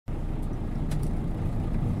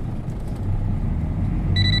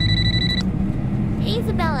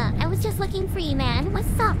Isabella. I was just looking for you, man. What's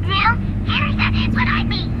up? Well, Harry, that's what I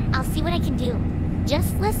mean. I'll see what I can do.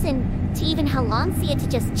 Just listen to even how long see it to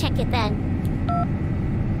just check it then.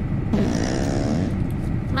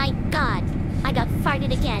 My God, I got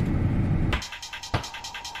farted again.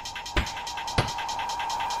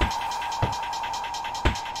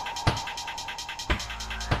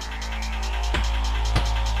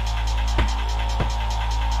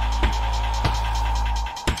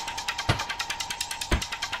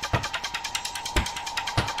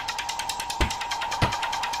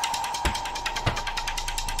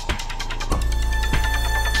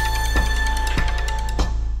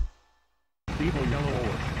 Evil yellow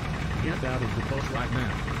orb. Get out of the bus right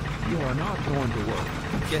now. You are not going to work.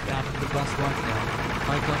 Get out of the bus right now.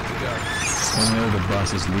 I got to go. Oh no, the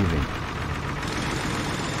bus is leaving.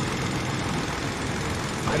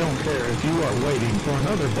 I don't care if you are waiting for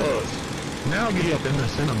another bus. Now get up in the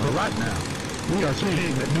cinema right now. We are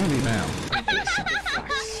seeing the movie now.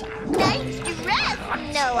 Nice dress,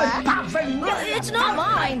 Noah. It's not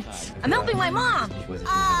mine. I'm helping my mom.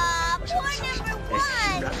 Poor number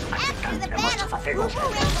one. After the battle, who will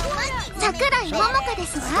raise the money? Sakurai Momoka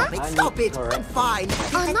desu wa? Stop it! I'm fine!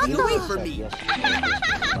 Get away from me!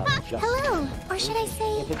 Hello, or should I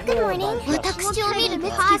say, good morning. 私を見る目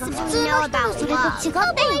つきが普通の人のそれと違っ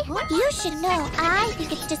てよ。You should know, I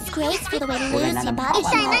think it's disgraceful the way Lucy body 一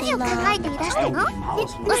体何を考えていらしたの？教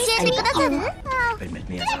えてくださる？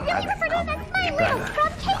 Did I really refer to him as my little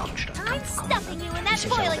crumb cake? I'm stuffing you in that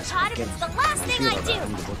boiling pot if it's the last thing I do.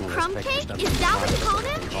 Crumb cake? Is that what you called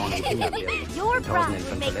him? Your bride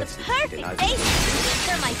would make the perfect base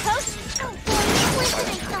for my toast. Oh boy, what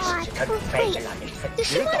I thought. Wait, does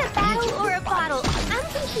she want a battle or a bottle? I'm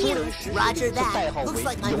confused. Roger that. Looks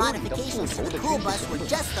like my modifications to the cool bus were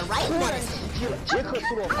just the right medicine.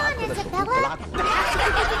 Come on, Isabella.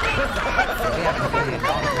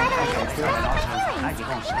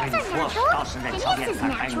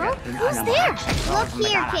 Who's there? Look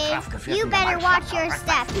here, kid. You better watch your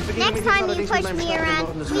step. Next time you push me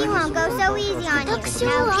around, we won't go so easy on you.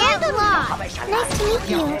 Now get lost. Nice to meet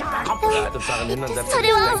you. Okay,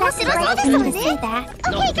 girls, let's do it.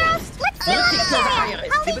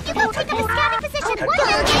 I'll lead you both into the scouting position.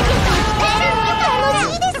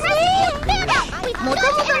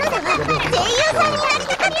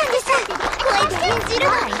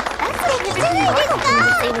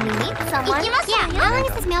 One of you get Yeah, how long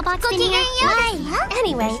is this mailbox been here?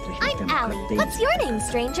 Anyway, I'm Allie. What's your name,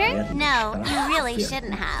 stranger? No, you really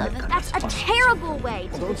shouldn't have. That's a terrible way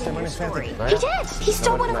to begin your story. He did. He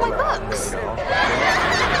stole one of my books.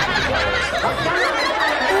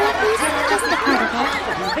 Just a part of it.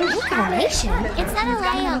 Information? It's not a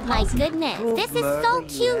layout, my goodness. This is so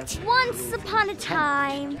cute. Once upon a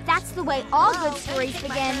time. That's the way all good stories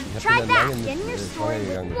begin. Try that. Begin your story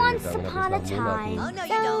with once upon a time.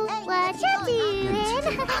 So, what you doing?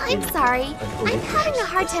 I'm sorry. I'm having a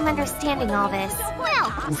hard time understanding all this.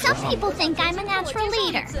 Well, some people think I'm a natural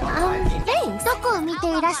leader. Thanks.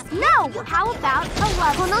 No, how about a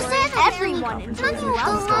love story? Everyone enjoys a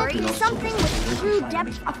love story. Something with true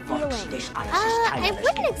depth of feeling. I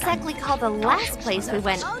wouldn't exactly call the last place we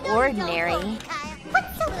went ordinary.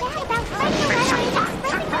 What's so bad about writing a letter and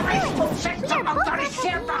expressing our feelings? We are both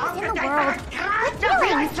feelings in the world. What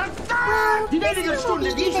feelings? Well, this one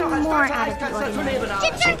will be even more out of the ordinary.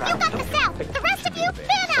 Ginger, you got this out. The rest of you,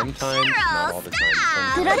 fan out. Cheryl, stop.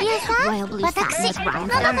 プロデューサー？私、ママ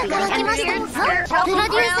が届きました。プロデ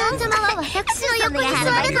ューサー様は私の横に座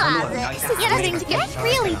るの。This is getting to get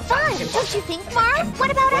really fun, don't you think, Marv? What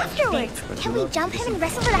about afterwards? Can we jump him and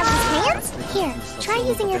wrestle it out of his hands? Here, try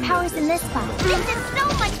using your powers in this spot. This is so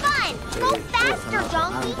much fun. Go faster,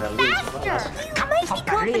 donkey, faster. You might be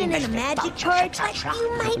confident in a magic charge, but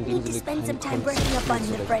you might need to spend some time brushing up on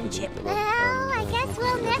your friendship. Well, I guess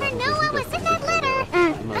we'll never know what was in that letter.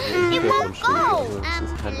 It won't go.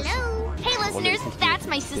 Hello? Hey, listeners, that's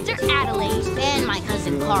my sister Adelaide and my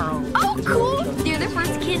cousin Carl. Oh, cool. They're the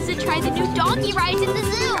first kids to try the new donkey rides in the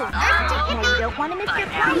zoo. You don't want to miss your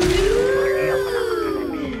flight.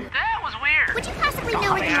 That was weird. Would you possibly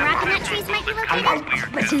know where the Maracanat trees might be located?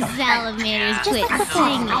 Salamanders Just quit like the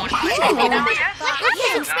singing. What's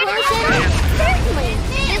this explosion? Certainly.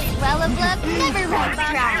 This well of love never runs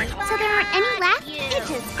dry. So there aren't any left? It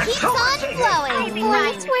just keeps on flowing.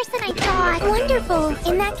 Well, it's worse than I thought. Wonderful.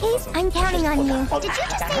 In that case, I'm counting on you. Did you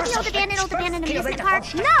just say the old abandoned amusement park?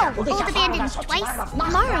 No! Old abandoned twice.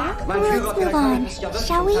 Mara, let's move on.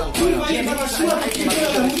 Shall we? No!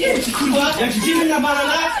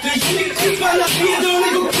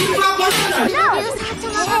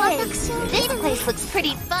 Hey, this place looks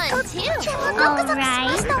pretty fun, too.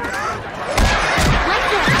 Alright.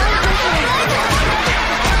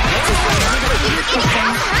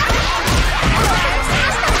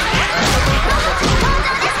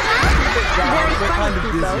 kind of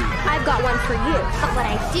busy. I've got one for you. But what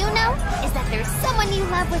I do know is that there's someone you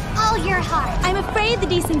love with all your heart. I'm afraid the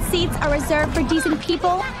decent seats are reserved for decent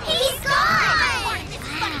people. He's gone!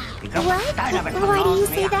 What? Why do you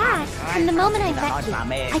say that? From the moment I met you,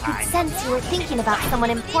 I could sense you were thinking about someone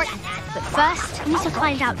important. But first, we need to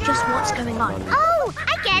find out just what's going on. Oh,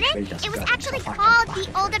 I get it. It was actually called the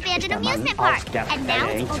Old Abandoned Amusement Park. And now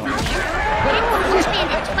it's Old Abandoned. Which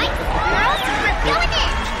bandit fight? Girls, we're going in!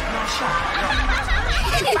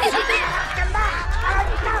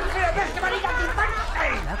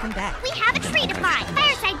 Welcome back. We have a tree to find.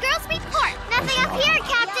 Fireside Girls report. Nothing up here,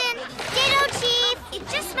 Captain. Ditto, Chief. It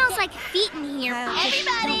just smells like feet in here.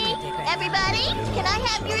 Everybody, can I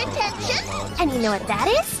have your attention? And you know what that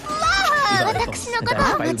is? Love! 私のこ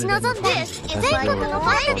とを待ち望んで、全国のフ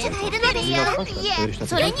ァンで入るのですよ。いえ、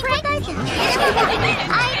それに応えて。愛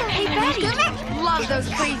の光。Love those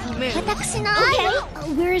crazy moves. 私の愛を。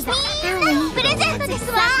Where is that? みんなプレゼントです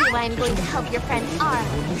わ。Exactly why I'm going to help your friends are.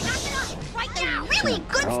 The really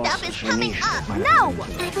good stuff is coming up. No!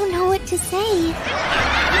 I don't know what to say.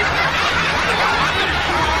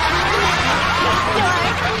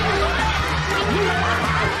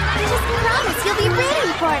 Just promise you'll be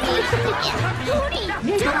ready for me. Hootie,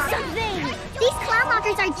 do something! These clown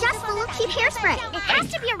lockers are just full of cheap hairspray. It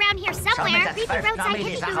has to be around here somewhere. Creepy roadside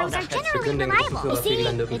hidden heroes are generally reliable. You see,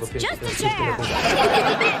 it's just a chair.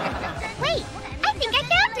 Wait, I think I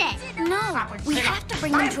found it. No, we have to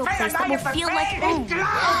bring them to a place that will feel like home.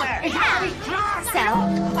 So,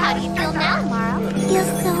 how do you feel now, Mara? Feels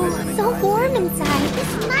so warm inside.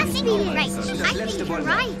 This must be right. I think you're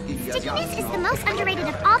right. Stickiness is the most underrated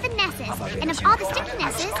of all the nesses. And of all the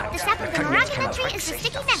stickinesses, the sap of the Moroccan nut tree is the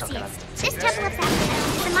sticky nutsiest. This temple of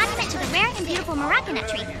saffron is a monument to the rare and beautiful Moroccan nut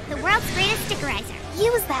tree, the world's greatest stickerizer.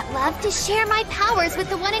 Use that love to share my powers with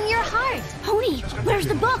the one in your heart. Pony, where's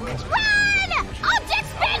the book? Run!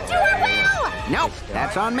 Objects bent to her will! Nope,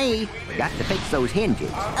 that's on me. Got to fix those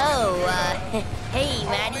hinges. Hey,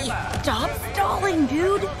 Maddie. Stop stalling,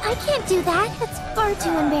 dude. I can't do that. That's far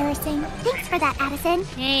too embarrassing. Thanks for that, Addison.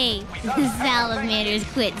 Hey, the salamanders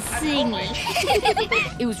quit singing.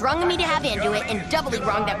 It was wrong of me to have Ann do it, and doubly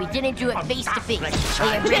wrong that we didn't do it face to face.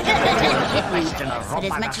 They originally hit me, but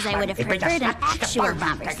as much as I would have preferred an actual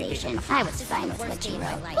conversation, I was fine with what you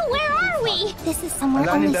wrote. But where are we? This is somewhere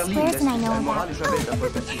only squares and I know about. Oh,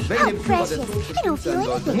 how precious. I don't feel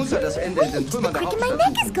anything. Wait, the crick in my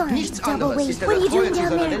neck is gone. Double waist. What are you doing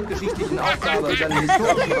down there?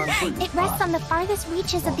 It rests on the farthest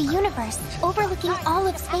reaches of the universe, overlooking all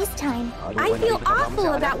of space-time. I feel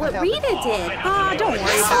awful about what Rita did. Don't worry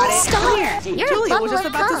about it. Stop! Here. You're Julia a was just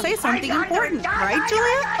about to cum. say something important, right,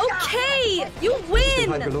 Julia? Okay, you win.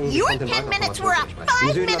 Your 10 minutes were up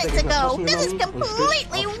 5 minutes ago. This has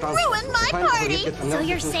completely ruined my party. So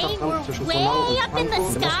you're saying we're way up in the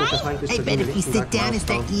sky? I bet if we sit down and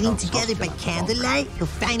start eating together by candlelight, he'll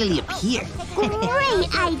finally appear. Great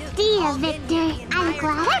idea, Victor. I'm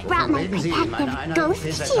glad I brought my protective ghost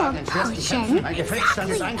shield potion.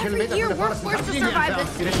 Every year we're forced to survive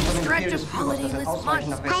this stretch of holidayless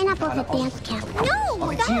months. Pineapple's a dance camp.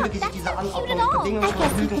 No, stop. That's not cute at all. I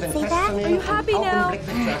guess you could say that. Are you happy now?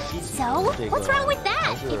 So, what's wrong with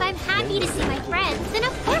that? If I'm happy to see my friends, then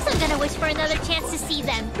of course I'm gonna wish for another chance to see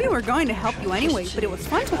them. We were going to help you anyway, but it was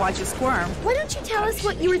fun to watch you squirm. Why don't you tell us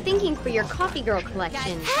what you were thinking for your Coffee Girl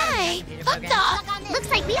collection? Hey, fucked up. Looks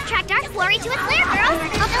like we've tracked our glory to its lair, girls.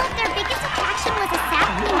 Although if their biggest attraction was a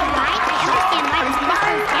sap-themed ride, I understand why this was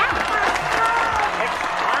closed down.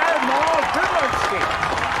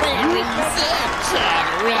 Whatever you said,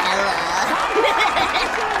 Chatterella.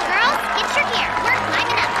 Girls, get your gear. We're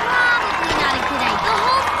climbing up. Probably not a good idea. The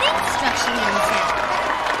whole thing's structurally intact.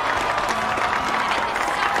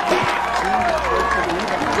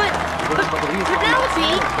 But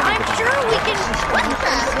Penelope, I'm sure we can... What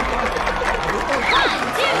the?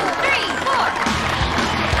 1, 2, 3, 4.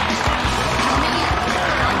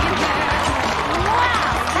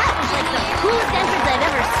 Wow, that was like the coolest entrance I've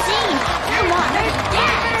ever seen. Come on,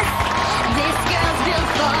 dance! This girl's built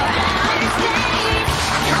for outer space.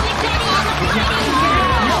 Call me Betty, I'm a pretty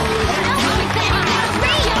girl. Call me Betty, that's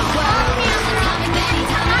radio. Call me Betty,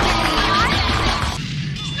 call me Betty.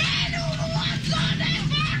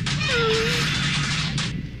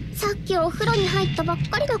 さっきお風呂に入ったばっ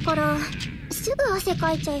かりだからすぐ汗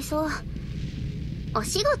かいちゃいそう。お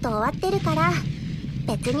仕事終わってるから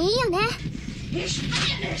別にいいよね。ナ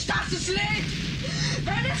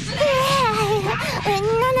ナ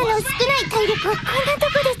の少ない体力をこんなと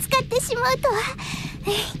こで使ってしまうとは。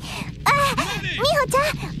美穂ちゃん、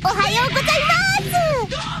おはようございます。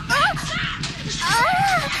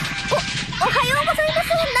おはようございます、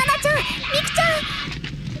ナナちゃん、ミクちゃん。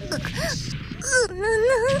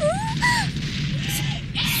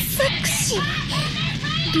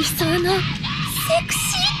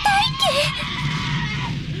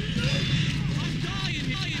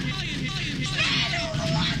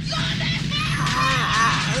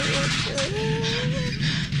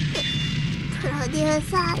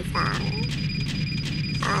サーさん、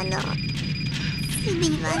すみ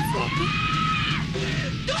ません。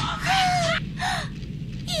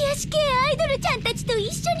癒し系アイドルちゃんたちと一緒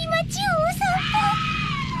に街をお散歩。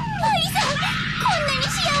マリさん、こんなに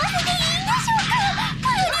幸せでいいんでしょうか？プ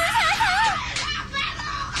ロデューサーさ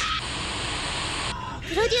ん。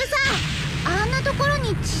プロデューサー、あんなところに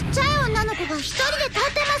ちっちゃい女の子が一人で立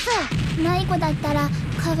ってます。迷子だったら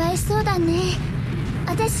かわいそうだね。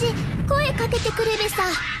私、声かけてくれるさ。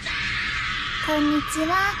こんにち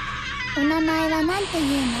は。お名前はなんて言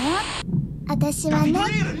うの？私はね、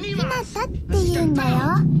ひなたって言うんだよ。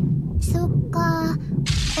そっか。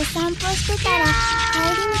お散歩してたら帰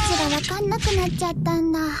り道がわかんなくなっちゃった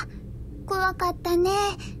んだ。怖かったね。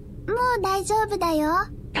もう大丈夫だよ。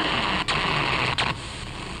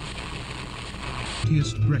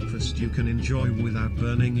Breakfast you can enjoy without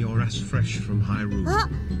burning your ass fresh from Hyrule.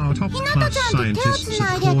 Our top-class scientists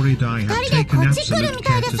at Corey have taken absolute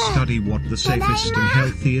care to study what the safest and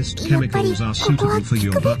healthiest chemicals are suitable for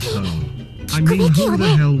your butthole. I mean, who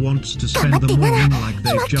the hell wants to spend the morning like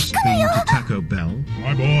they've just been to Taco Bell?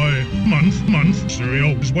 My boy, month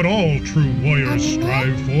cereal is what all true warriors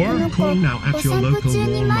strive for. Call now at your local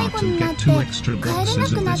Walmart and get 2 extra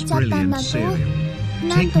boxes of this brilliant cereal.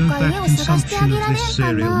 Take note that consumption of this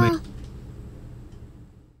cereal may...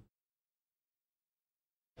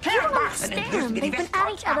 They've been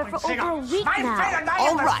at each other for over a week now.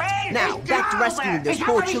 All right, now back to rescuing those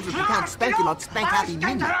poor children who can't spank you like Spank Happy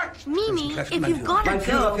Mimi. Mimi, if you've gotta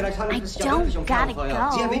go, I don't gotta go.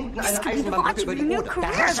 This could be the launch of your new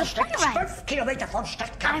career as a playwright.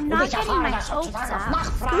 I'm not getting my hopes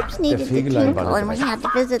up. Oops needed to tinkle and we had to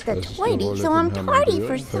visit the toity, so I'm tardy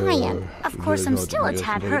for science. Of course, I'm still a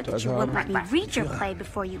tad hurt that you wouldn't let me read your play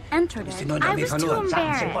before you entered it. I was too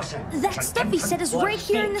embarrassed. That stuff he said is right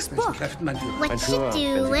here in this book. What you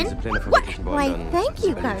doing? What? Why, thank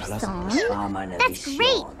you, Garçon. That's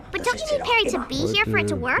great. But don't you need Perry to be here for it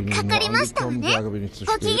to work? かかりましたわね。ごき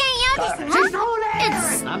げんようですわ。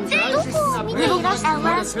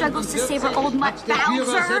Ella struggles to save her old mutt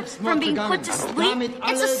Bowser from being put to sleep.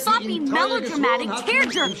 It's a soppy, melodramatic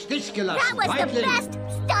tearjerker. That was the best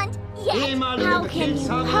stunt yet. How can you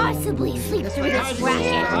possibly sleep through this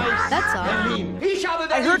racket? That's all.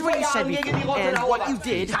 I heard what you said before, and what you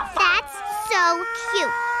did. That's so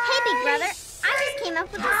cute. Hey, big brother. I just came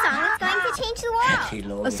up with a song that's going to change the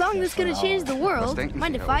world. A song that's going to change the world?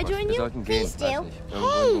 Mind if I join you? Please do.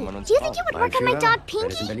 Hey, do you think you would work on my dog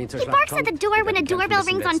Pinky? He barks at the door when a doorbell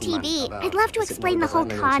rings on TV. I'd love to explain the whole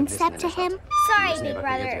concept to him. Sorry, big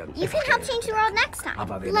brother. You can help change the world next time.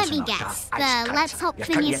 Let me guess. The Let's Help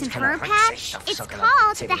Phineas and Ferb patch? It's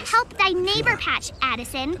called the Help Thy Neighbor patch,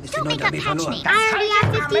 Addison. Don't make up patch names. I already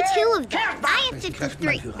have 52 of them. I have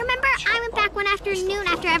 53. Remember, I went back one afternoon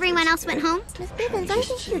after everyone else went home? Miss Bivens, I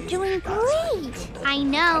think you're doing great. I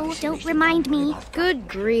know. Don't remind me. Good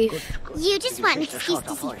grief. You just want an excuse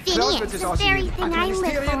to see Phineas, the very thing I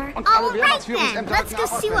live for. All right then, let's go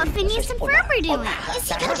see what Phineas and Ferb are doing. Is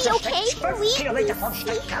he gonna be okay?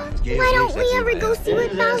 Why don't we ever go see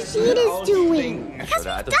what Baljeet is doing? Because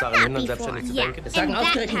we've done that before. Yeah, and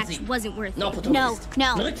that patch wasn't worth it. Nope.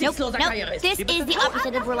 This is the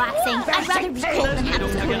opposite of relaxing. I'd rather be cold than have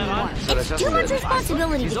something warm. It's too much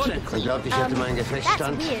responsibility to keep it clean. That's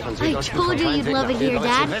weird. I told you you'd love it here,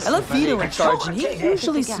 Dad. I love Vito in charge, and he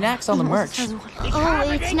usually snacks on the merch. Oh,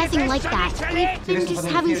 it's nothing like that. We've been just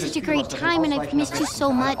having such a great time, and I've missed you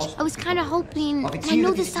so much. I was kind of hoping, and I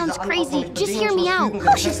know this sounds crazy, just hear me out.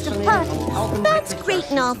 Push us to fun. That's great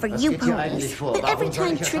and all for you ponies, but every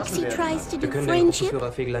time Trixie tries to do friendship...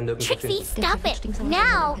 Trixie, stop it.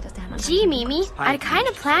 Now. Gee, Mimi, I kind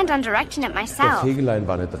of planned on directing it myself.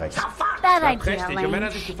 Bad idea,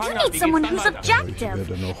 Lane. You need someone who's objective.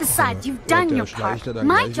 Besides, you've done your part.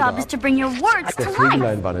 My job is to bring your words to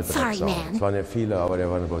life. Sorry, man. Es waren ja viele, aber der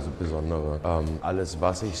war eine große besondere. Alles,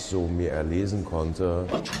 was ich so mir erlesen konnte.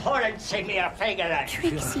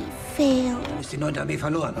 Trixie failed. He's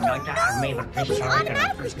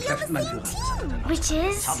automatically Which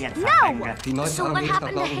is? No! So what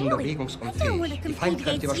happened to Haley? I don't want to compete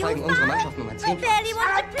against you, I barely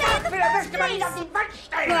want to play in the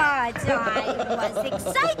first place. But I was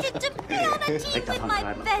excited to be on a team with my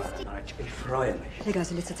bestie.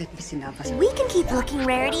 We can keep looking,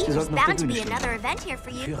 Rarity. There's bound to be another event here for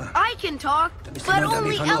you. I can talk, but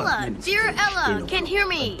only Ella. Dear Ella, can hear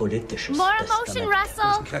me. More emotion,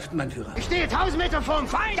 Russell. Ich stehe 1000 Meter vom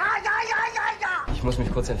Feind! Ja! Ich muss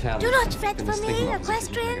mich kurz entfernen. Do not fret for me,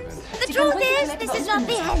 equestrians. The truth is, this is not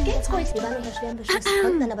the end. Wir waren unter schwerem Beschuss,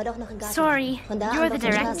 konnten dann aber doch noch in Garten. Sorry, Von da you're an the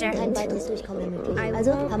war von Straßen director. kein weiteres Durchkommen mehr möglich.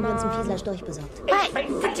 Also haben wir uns einen Fiesler Storch besorgt. But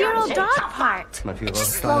the dear old dog part, it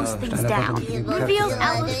just slows things down. Reveals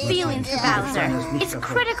Alva's feelings for Bowser. It's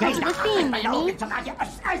critical to the theme, Mimi.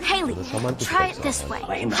 Haley, try it this way.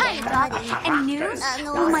 Hi, dog. Any news?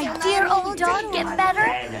 Will my dear old dog get better?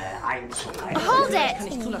 Hold it!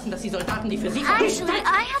 Actually,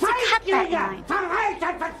 I have to cut that line.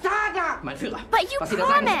 But you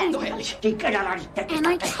promised! And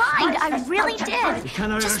I tried, I really did.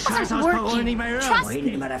 Just wasn't working. Trust me.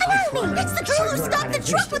 It's the girl who stopped the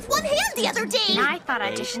truck with one hand the other day. I thought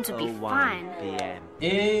auditions would be fun.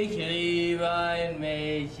 Ich liebe ein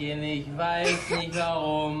Mädchen, ich weiß nicht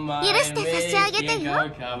warum. 許して差し上げてよ。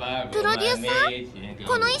プロデューサー、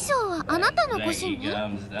この衣装はあなたのご趣味？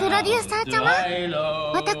プロデューサーちゃま、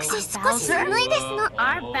私少し寒いですの。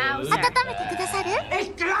温めてくださる？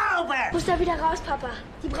 Ich glaube! Muss da wieder raus, Papa.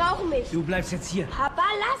 Die brauchen mich. Du bleibst jetzt hier. Papa,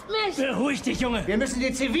 lasst mich! Beruhig dich, Junge. Wir müssen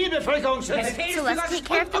die Zivilbevölkerung schützen. So let's take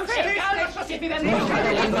care of the crew.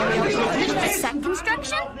 Set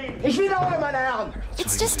construction? Ich wiederhole, meine Herren.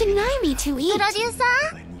 It's just denying me to eat. プロデューサ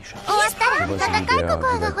ー、終わったら温かいココ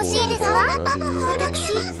アが欲しいですわ。私、プロデュ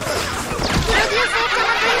ーサーちゃ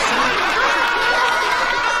まと一緒に。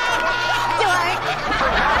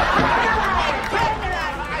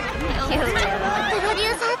プロデュ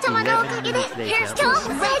ーサーちゃまのおかげで今日最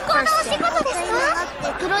高のお仕事ですわ。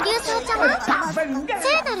プロデューサーちゃま、聖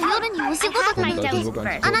なる夜にお仕事なんて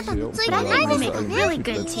あなたもついてないですかね。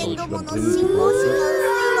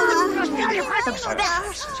 Would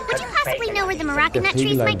you possibly know where the Maracanat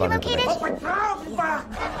trees might be located?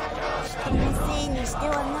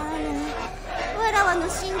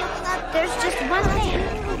 There's just one thing.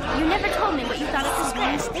 You never told me what you thought of the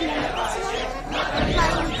script.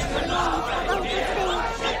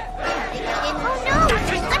 Oh no!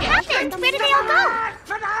 What happened? Where did they all go?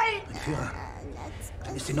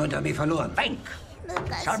 Dann ist die 9. Armee verloren. Bank!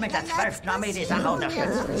 Soll mit der 12. Armee die Sache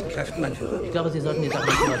unterstützen. Kräften, mein Führer. Ich glaube, Sie sollten die Sache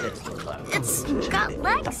nicht übersetzen. It's got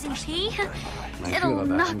legs, you see. It'll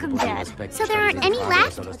knock them dead. So there aren't any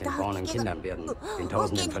left?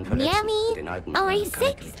 Yummy. Oh, are you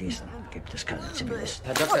sick? Gibt es keine Zivilisten.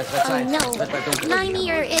 Herr Doktor, verzeihen. Oh no. Limey,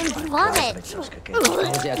 you're in vomit. Sehen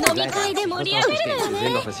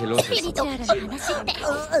doch, was hier los ist.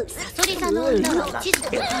 サソリ座の女の地図。こ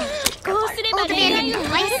うすれば恋愛を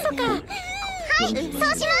入るとか。はい、そう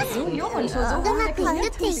します。うまくいくっ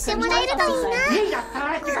て言ってもらえるといいな。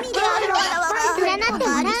占っても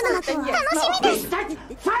らうの楽しみです。なんで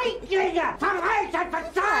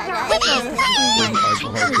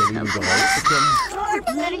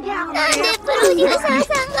プロデューサーさ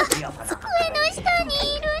んが机の下に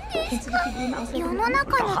いるんですか？世の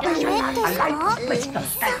中のためってさ。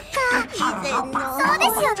そうで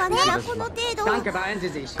すよね。この程度。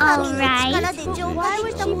Alright. Why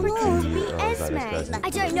would she pretend to be Esme? I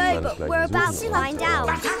don't know, but we're about to find out.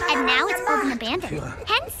 And now it's old and abandoned.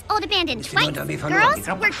 Hence, old abandoned twice. Girls,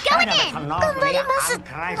 we're going in! 頑張りますの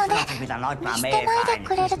で、見捨てないで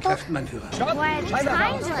くれると。 What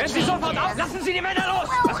time's it? Lassen Sie die Männer los!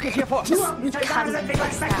 Was geht hier vor? We have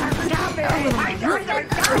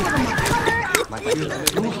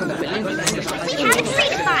a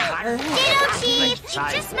treat fire. Ditto, Chief. It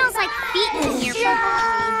just smells like feet in here.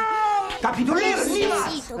 Kapitulieren Sie mal!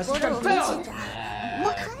 Das ist empört!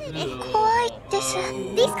 怖いです。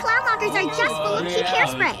 These clown lockers are just full of cheap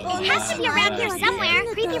hairspray. It has to be around here somewhere.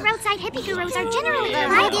 Creepy roadside hippie gurus are generally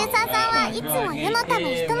プロデューサーさんはいつも世のた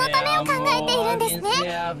め人のためを考えているんですね。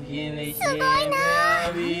すごいな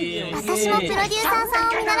ぁ。私もプロデューサーさん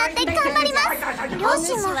を見習って頑張ります。両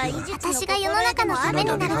親も私が世の中のために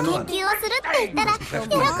なる研究をするって言ったら喜ん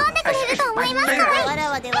でくれると思います。I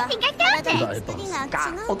think I found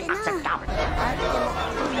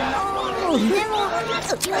it. でも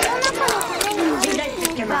世の中のためになる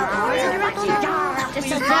っていうか、Just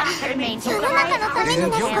so that remains. 世の中のためにな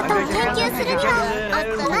ることを研究するには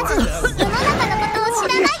まず世の中のことを知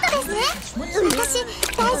らないとですね。私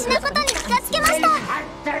大事なことに気がつけました。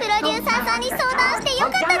プロデューサーさんに相談してよか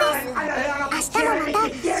ったです。明日もま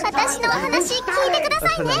た私のお話聞いてくださ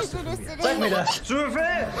いね。 Sag mir das!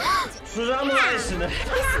 Zufall! Zusammenreißen! Right.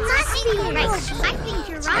 I think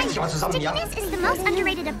you're right. Stickiness is the most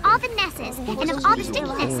underrated of all the nesses. And of all the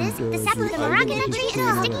stickinesses, the sap of the Maracanat tree is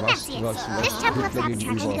the sticky nessiest. This temple of sap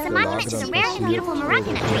attraction is a monument to the rare and beautiful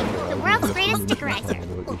Maracanat tree, the world's greatest stickerizer.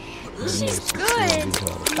 She's good.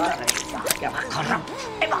 Der war korrupt,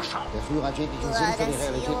 immer schon. Der Führer hat jeglichen Sinn für die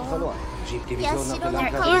Realitäten verloren.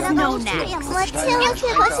 no next.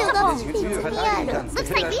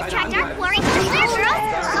 Looks like we've tracked our quarry to clear, girl.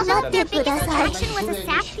 Although the biggest attraction was a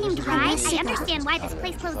sap-themed ride, I understand why this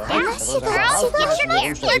place closed down. Girl,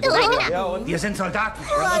 get your gear. Wir sind Soldaten.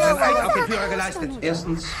 Wir haben unseren Eid auf den Führer geleistet.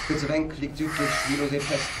 Erstens, Spitzewenk liegt südlich Schwilosee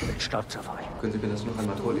fest. Mit Staubsaugerei. Können Sie mir das noch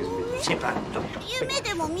einmal vorlesen, bitte? Zipper,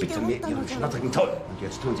 bitte mit Ihrem schnottrigen Ton. Und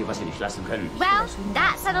jetzt tun Sie, was Sie nicht lassen können. Well,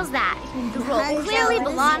 that settles that. The role clearly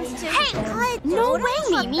belongs to... Hey, no way,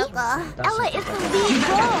 Mimi. Ella is the lead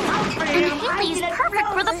role. And Haley is perfect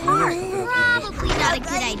for the part. Probably not a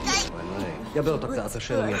good idea. Perfect?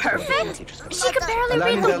 She could barely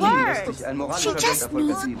read the words. She just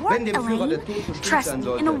needs work, Elaine. Trust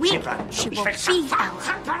me, in a week, she will be Ella.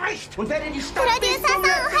 プロデューサーさん、お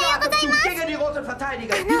はようございます。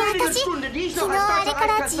私、昨日あれか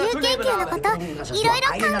ら自由研究のこと、いろいろ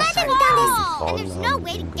考えてみたんです。And there's no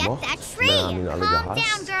way to get that free. Calm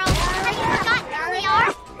down, girls. Have you forgotten who we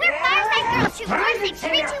are? We're Fireside Girls, who birthday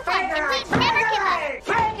 325, and we never give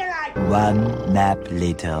up. One nap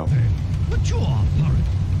later. But you are worried.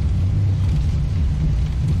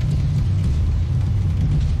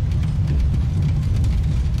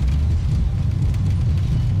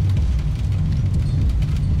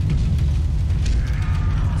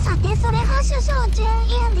 さて、それは首相ジェーン・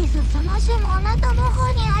イエンです。その種もあなたの方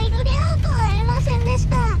にアイルレアとは会えませんでし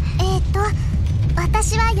た。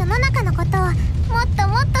私は世の中のことをもっと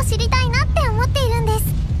もっと知りたいなって思っているんです。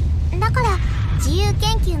だから自由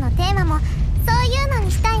研究のテーマもそういうの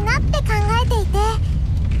にしたいなって考えていて、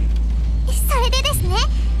それでですね、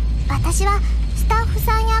私はスタッフ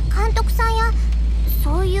さんや監督さんや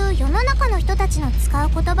そういう世の中の人たちの使う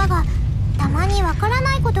言葉がたまにわから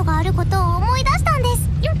ないことがあることを思い出したんです。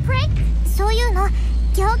そういうの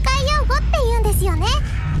業界用語って言うんですよね。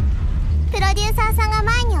プロデューサーさんが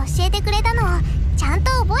前に教えてくれたのをちゃん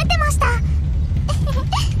と覚えてました。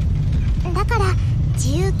だから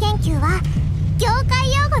自由研究は業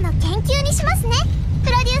界用語の研究にしますね、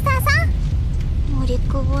プロデューサーさん。森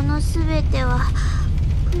久保のすべては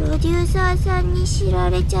プロデューサーさんに知ら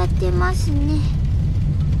れちゃってますね。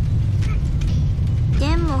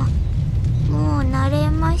でももう慣れ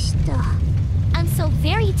ました。 I'm so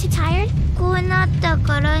very too tired. こうなった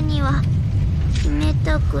からには冷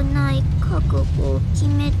たくない覚悟を決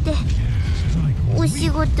めてお仕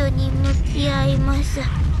事に向き合います。